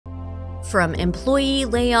From employee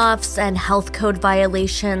layoffs and health code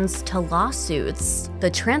violations to lawsuits,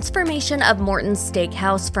 the transformation of Morton's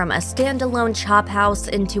Steakhouse from a standalone chophouse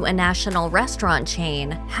into a national restaurant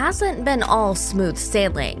chain hasn't been all smooth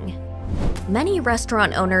sailing. Many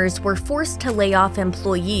restaurant owners were forced to lay off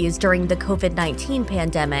employees during the COVID-19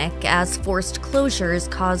 pandemic as forced closures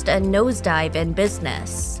caused a nosedive in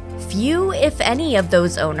business. Few, if any, of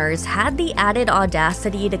those owners had the added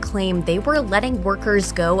audacity to claim they were letting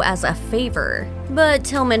workers go as a favor. But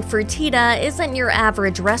Tillman Fertitta isn't your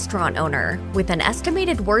average restaurant owner, with an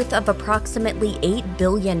estimated worth of approximately $8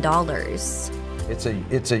 billion.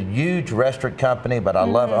 It's a huge restaurant company, but I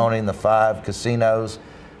love owning the 5 casinos.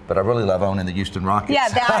 But I really love owning the Houston Rockets. Yeah,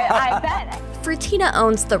 I bet. Fertitta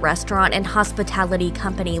owns the restaurant and hospitality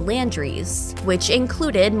company Landry's, which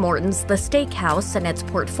included Morton's The Steakhouse in its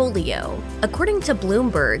portfolio. According to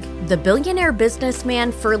Bloomberg, the billionaire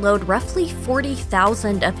businessman furloughed roughly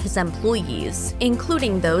 40,000 of his employees,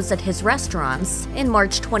 including those at his restaurants, in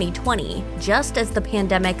March 2020, just as the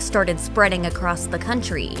pandemic started spreading across the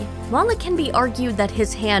country. While it can be argued that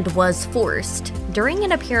his hand was forced, during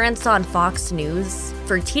an appearance on Fox News,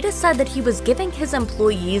 Fertitta said that he was giving his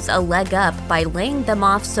employees a leg up by laying them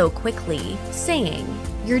off so quickly, saying,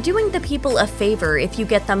 "You're doing the people a favor if you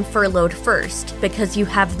get them furloughed first, because you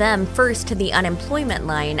have them first to the unemployment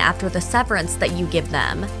line after the severance that you give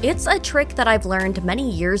them. It's a trick that I've learned many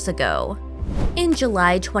years ago." In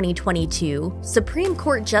July 2022, Supreme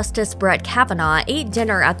Court Justice Brett Kavanaugh ate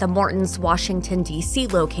dinner at the Morton's Washington, D.C.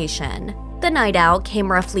 location. The night out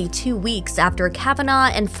came roughly 2 weeks after Kavanaugh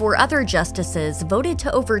and 4 other justices voted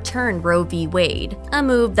to overturn Roe v. Wade, a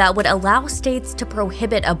move that would allow states to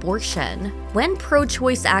prohibit abortion. When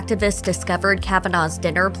pro-choice activists discovered Kavanaugh's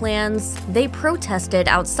dinner plans, they protested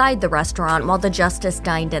outside the restaurant while the justice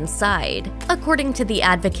dined inside. According to the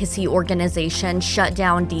advocacy organization Shut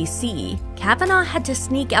Down DC, Kavanaugh had to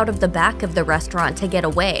sneak out of the back of the restaurant to get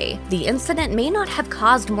away. The incident may not have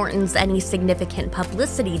caused Morton's any significant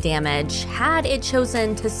publicity damage had it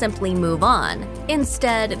chosen to simply move on.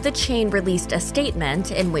 Instead, the chain released a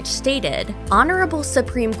statement in which stated, "Honorable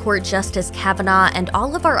Supreme Court Justice Kavanaugh and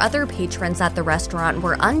all of our other patrons at the restaurant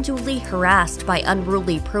were unduly harassed by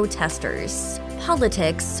unruly protesters.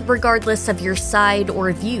 Politics, regardless of your side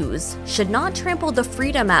or views, should not trample the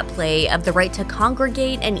freedom at play of the right to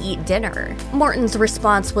congregate and eat dinner." Morton's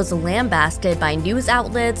response was lambasted by news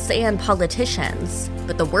outlets and politicians,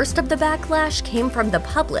 but the worst of the backlash came from the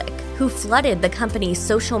public, who flooded the company's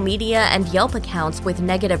social media and Yelp accounts with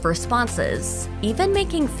negative responses, even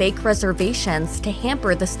making fake reservations to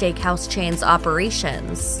hamper the steakhouse chain's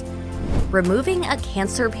operations. Removing a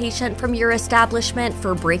cancer patient from your establishment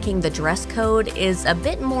for breaking the dress code is a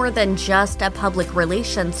bit more than just a public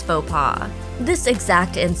relations faux pas. This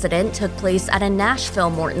exact incident took place at a Nashville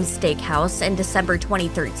Morton's Steakhouse in December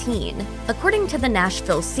 2013. According to the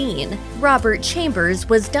Nashville Scene, Robert Chambers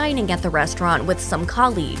was dining at the restaurant with some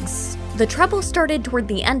colleagues. The trouble started toward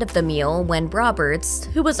the end of the meal when Roberts,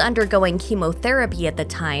 who was undergoing chemotherapy at the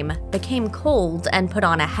time, became cold and put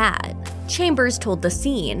on a hat. Chambers told the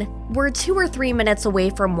Scene, "We're 2 or 3 minutes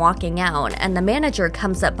away from walking out, and the manager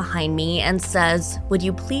comes up behind me and says, 'Would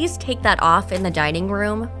you please take that off in the dining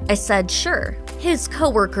room?' I said, 'Sure.' His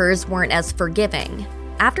coworkers weren't as forgiving.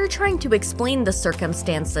 After trying to explain the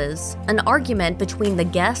circumstances, an argument between the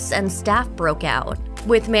guests and staff broke out,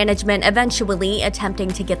 with management eventually attempting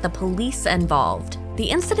to get the police involved. The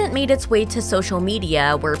incident made its way to social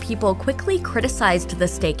media, where people quickly criticized the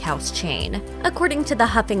steakhouse chain. According to the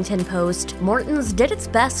Huffington Post, Morton's did its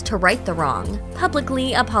best to right the wrong,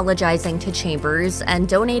 publicly apologizing to Chambers and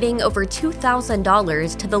donating over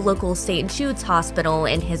 $2,000 to the local St. Jude's Hospital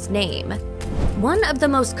in his name. One of the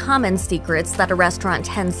most common secrets that a restaurant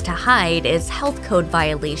tends to hide is health code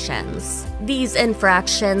violations. These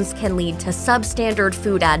infractions can lead to substandard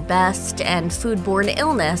food at best and foodborne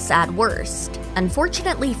illness at worst.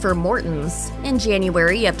 Unfortunately for Morton's, in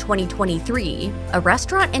January of 2023, a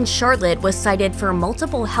restaurant in Charlotte was cited for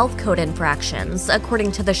multiple health code infractions,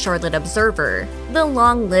 according to the Charlotte Observer. The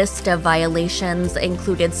long list of violations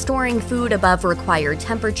included storing food above required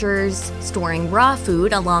temperatures, storing raw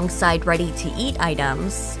food alongside ready-to-eat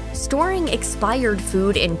items, storing expired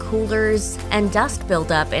food in coolers, and dust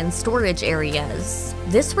buildup in storage areas.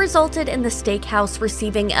 This resulted in the steakhouse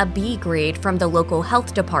receiving a B grade from the local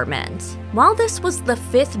health department. While this was the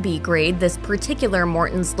 5th B grade this particular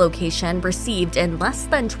Morton's location received in less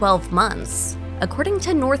than 12 months. According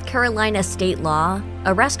to North Carolina state law,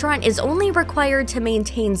 a restaurant is only required to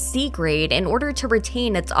maintain C grade in order to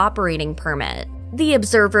retain its operating permit. The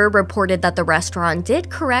Observer reported that the restaurant did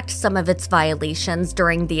correct some of its violations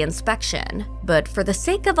during the inspection, but for the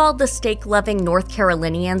sake of all the steak-loving North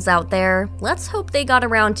Carolinians out there, let's hope they got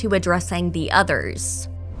around to addressing the others.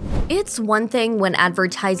 It's one thing when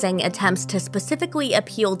advertising attempts to specifically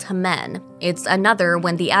appeal to men. It's another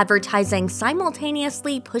when the advertising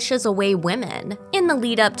simultaneously pushes away women. In the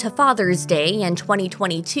lead-up to Father's Day in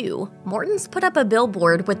 2022, Morton's put up a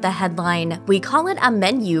billboard with the headline, "We call it a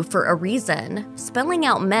menu for a reason," spelling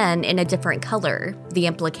out men in a different color. The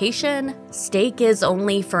implication? Steak is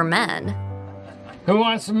only for men. Who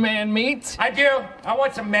wants some man meat? I do. I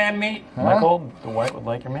want some man meat. Michael, the white would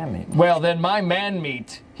like your man meat. Well, then my man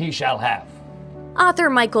meat he shall have. Author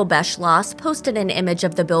Michael Beschloss posted an image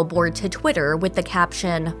of the billboard to Twitter with the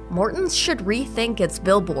caption, "Morton's should rethink its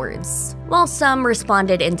billboards." While some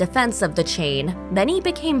responded in defense of the chain, many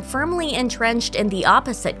became firmly entrenched in the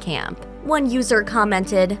opposite camp. One user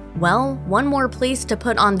commented, "Well, one more place to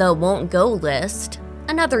put on the won't go list."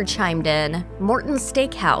 Another chimed in, "Morton's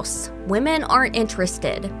Steakhouse. Women aren't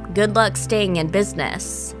interested. Good luck staying in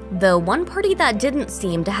business." The one party that didn't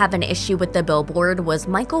seem to have an issue with the billboard was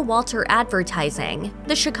Michael Walter Advertising,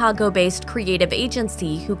 the Chicago-based creative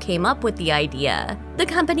agency who came up with the idea. The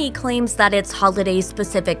company claims that its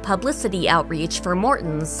holiday-specific publicity outreach for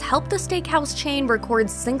Morton's helped the steakhouse chain record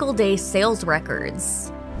single-day sales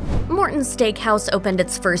records. Morton's Steakhouse opened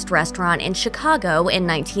its first restaurant in Chicago in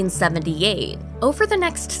 1978. Over the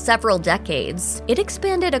next several decades, it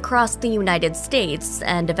expanded across the United States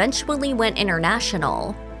and eventually went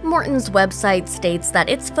international. Morton's website states that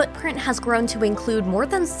its footprint has grown to include more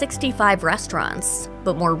than 65 restaurants,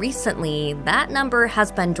 but more recently, that number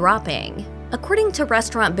has been dropping. According to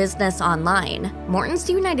Restaurant Business Online, Morton's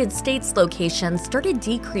United States location started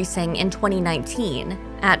decreasing in 2019,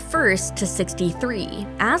 at first to 63.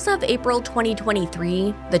 As of April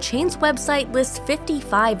 2023, the chain's website lists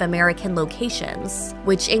 55 American locations,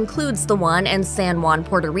 which includes the one in San Juan,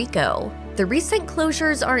 Puerto Rico. The recent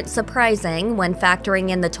closures aren't surprising when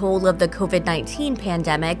factoring in the toll of the COVID-19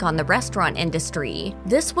 pandemic on the restaurant industry.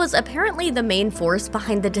 This was apparently the main force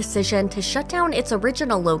behind the decision to shut down its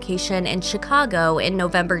original location in Chicago in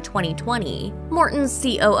November 2020. Morton's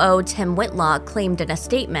COO Tim Whitlock claimed in a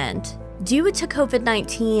statement, "Due to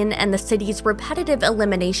COVID-19 and the city's repetitive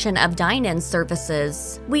elimination of dine-in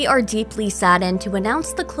services, we are deeply saddened to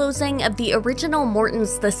announce the closing of the original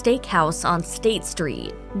Morton's The Steakhouse on State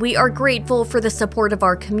Street. We are grateful for the support of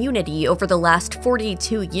our community over the last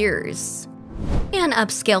 42 years. An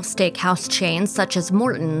upscale steakhouse chain such as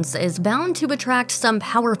Morton's is bound to attract some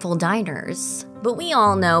powerful diners. But we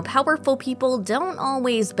all know powerful people don't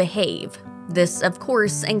always behave. This, of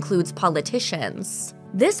course, includes politicians.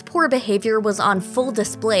 This poor behavior was on full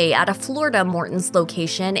display at a Florida Morton's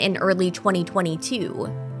location in early 2022.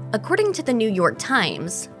 According to the New York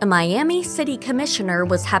Times, a Miami city commissioner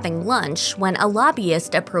was having lunch when a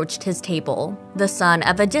lobbyist approached his table, the son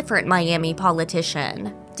of a different Miami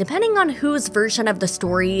politician. Depending on whose version of the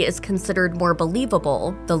story is considered more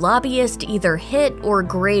believable, the lobbyist either hit or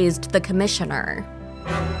grazed the commissioner.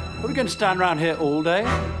 Are we going to stand around here all day?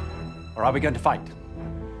 Or are we going to fight?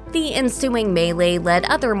 The ensuing melee led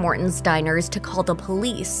other Morton's diners to call the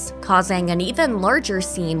police, causing an even larger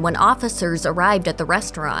scene when officers arrived at the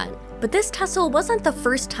restaurant. But this tussle wasn't the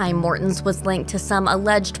first time Morton's was linked to some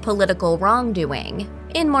alleged political wrongdoing.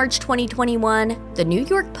 In March 2021, the New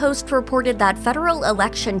York Post reported that Federal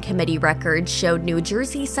Election Committee records showed New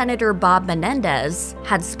Jersey Senator Bob Menendez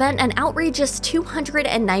had spent an outrageous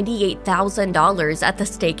 $298,000 at the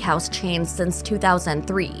steakhouse chain since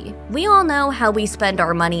 2003. We all know how we spend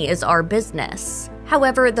our money is our business.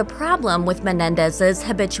 However, the problem with Menendez's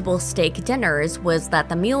habitual steak dinners was that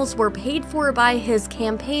the meals were paid for by his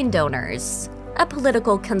campaign donors. A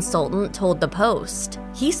political consultant told the Post,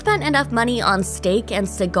 "He spent enough money on steak and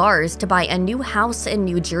cigars to buy a new house in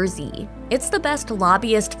New Jersey. It's the best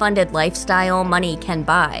lobbyist-funded lifestyle money can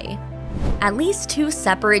buy." At least 2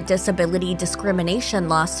 separate disability discrimination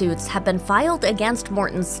lawsuits have been filed against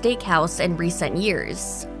Morton's Steakhouse in recent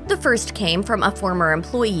years. The first came from a former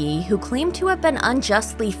employee who claimed to have been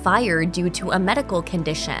unjustly fired due to a medical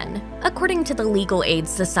condition. According to the Legal Aid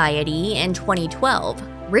Society, in 2012,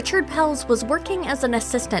 Richard Pelz was working as an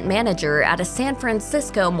assistant manager at a San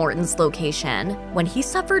Francisco Morton's location when he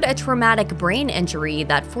suffered a traumatic brain injury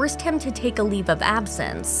that forced him to take a leave of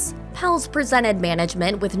absence. Pelz presented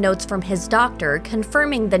management with notes from his doctor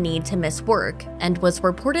confirming the need to miss work, and was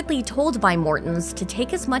reportedly told by Morton's to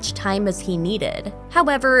take as much time as he needed.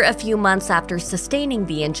 However, a few months after sustaining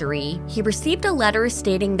the injury, he received a letter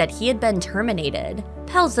stating that he had been terminated.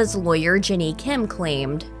 Pelz's lawyer Ginny Kim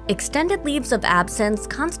claimed, extended leaves of absence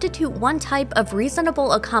constitute one type of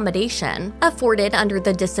reasonable accommodation afforded under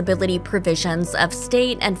the disability provisions of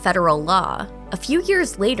state and federal law. A few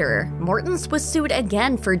years later, Morton's was sued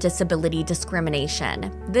again for disability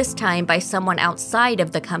discrimination, this time by someone outside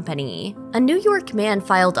of the company. A New York man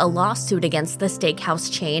filed a lawsuit against the steakhouse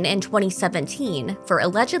chain in 2017 for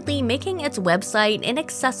allegedly making its website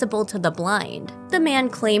inaccessible to the blind. The man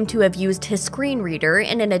claimed to have used his screen reader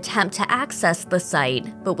in an attempt to access the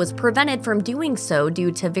site, but was prevented from doing so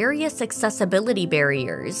due to various accessibility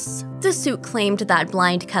barriers. The suit claimed that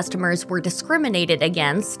blind customers were discriminated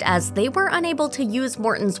against as they were unable to use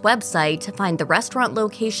Morton's website to find the restaurant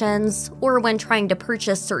locations or when trying to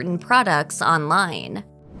purchase certain products online.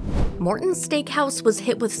 Morton's Steakhouse was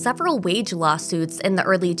hit with several wage lawsuits in the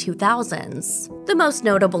early 2000s. The most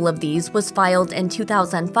notable of these was filed in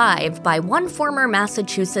 2005 by one former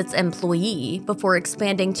Massachusetts employee before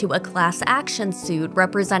expanding to a class action suit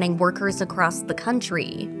representing workers across the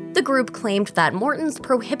country. The group claimed that Morton's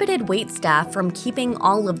prohibited waitstaff from keeping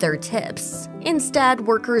all of their tips. Instead,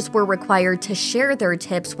 workers were required to share their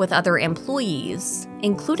tips with other employees,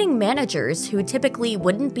 including managers who typically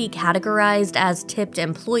wouldn't be categorized as tipped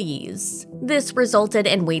employees. This resulted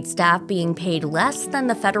in waitstaff being paid less than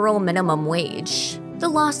the federal minimum wage. The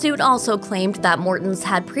lawsuit also claimed that Morton's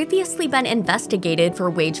had previously been investigated for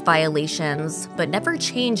wage violations, but never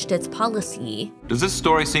changed its policy. Does this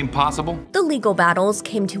story seem possible? The legal battles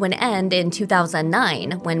came to an end in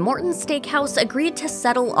 2009 when Morton's Steakhouse agreed to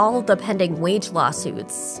settle all of the pending wage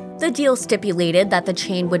lawsuits. The deal stipulated that the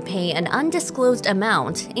chain would pay an undisclosed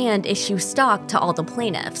amount and issue stock to all the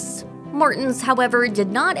plaintiffs. Morton's, however,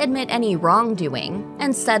 did not admit any wrongdoing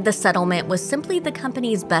and said the settlement was simply the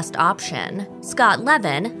company's best option. Scott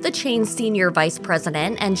Levin, the chain's senior vice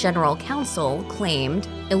president and general counsel, claimed,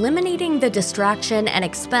 "Eliminating the distraction and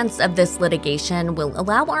expense of this litigation will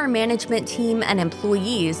allow our management team and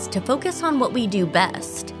employees to focus on what we do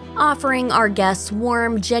best, offering our guests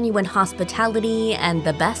warm, genuine hospitality and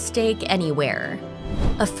the best steak anywhere."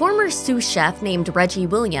 A former sous chef named Reggie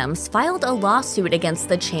Williams filed a lawsuit against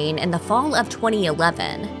the chain in the fall of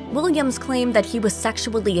 2011. Williams claimed that he was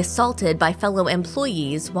sexually assaulted by fellow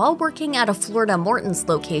employees while working at a Florida Morton's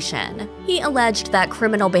location. He alleged that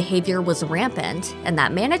criminal behavior was rampant and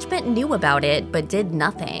that management knew about it but did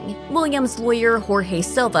nothing. Williams' lawyer Jorge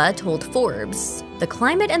Silva told Forbes, "The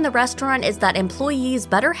climate in the restaurant is that employees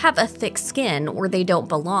better have a thick skin or they don't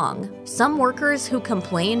belong. Some workers who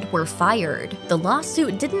complained were fired." The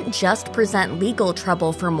lawsuit didn't just present legal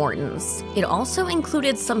trouble for Morton's. It also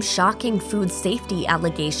included some shocking food safety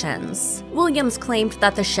allegations. Williams claimed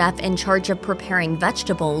that the chef in charge of preparing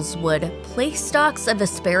vegetables would place stalks of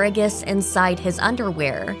asparagus inside his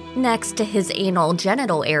underwear, next to his anal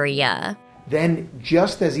genital area. Then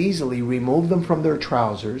just as easily remove them from their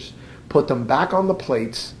trousers, put them back on the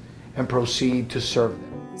plates, and proceed to serve them.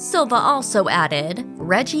 Silva also added,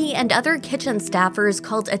 Reggie and other kitchen staffers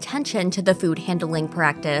called attention to the food handling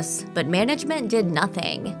practice, but management did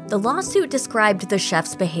nothing. The lawsuit described the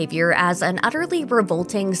chef's behavior as an utterly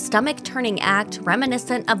revolting, stomach-turning act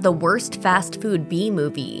reminiscent of the worst fast food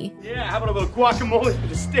B-movie. Yeah, how about a little guacamole for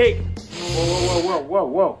the steak?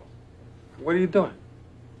 Whoa. What are you doing?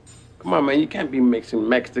 Come on, man, you can't be mixing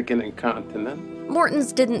Mexican and continental.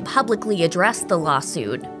 Morton's didn't publicly address the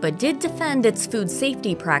lawsuit, but did defend its food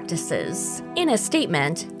safety practices. In a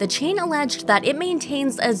statement, the chain alleged that it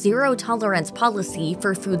maintains a zero-tolerance policy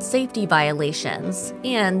for food safety violations,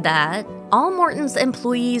 and that all Morton's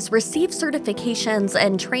employees receive certifications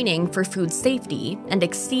and training for food safety and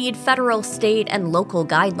exceed federal, state, and local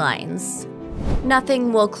guidelines.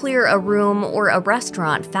 Nothing will clear a room or a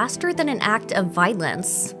restaurant faster than an act of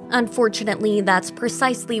violence. Unfortunately, that's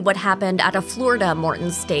precisely what happened at a Florida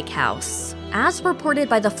Morton's Steakhouse. As reported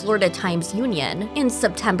by the Florida Times-Union, in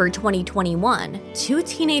September 2021, 2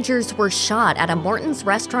 teenagers were shot at a Morton's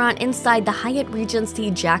restaurant inside the Hyatt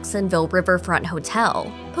Regency Jacksonville Riverfront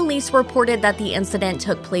Hotel. Police reported that the incident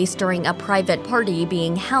took place during a private party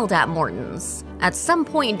being held at Morton's. At some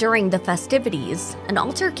point during the festivities, an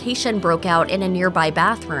altercation broke out in a nearby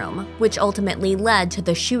bathroom, which ultimately led to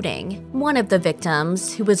the shooting. One of the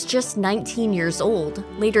victims, who was just 19 years old,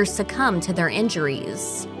 later succumbed to their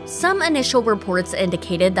injuries. Some initial reports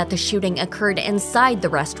indicated that the shooting occurred inside the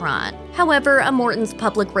restaurant. However, a Morton's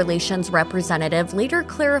public relations representative later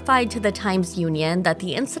clarified to the Times-Union that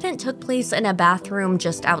the incident took place in a bathroom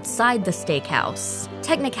just outside the steakhouse.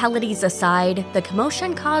 Technicalities aside, the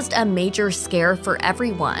commotion caused a major scare for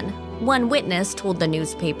everyone. One witness told the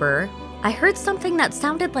newspaper, I heard something that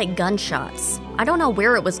sounded like gunshots. I don't know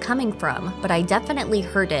where it was coming from, but I definitely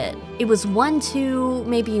heard it. It was 1, 2,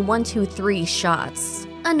 maybe 1, 2, 3 shots.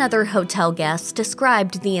 Another hotel guest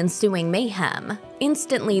described the ensuing mayhem.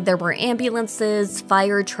 Instantly, there were ambulances,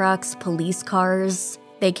 fire trucks, police cars.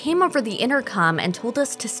 They came over the intercom and told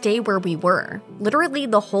us to stay where we were. Literally,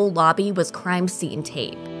 the whole lobby was crime scene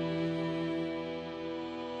tape.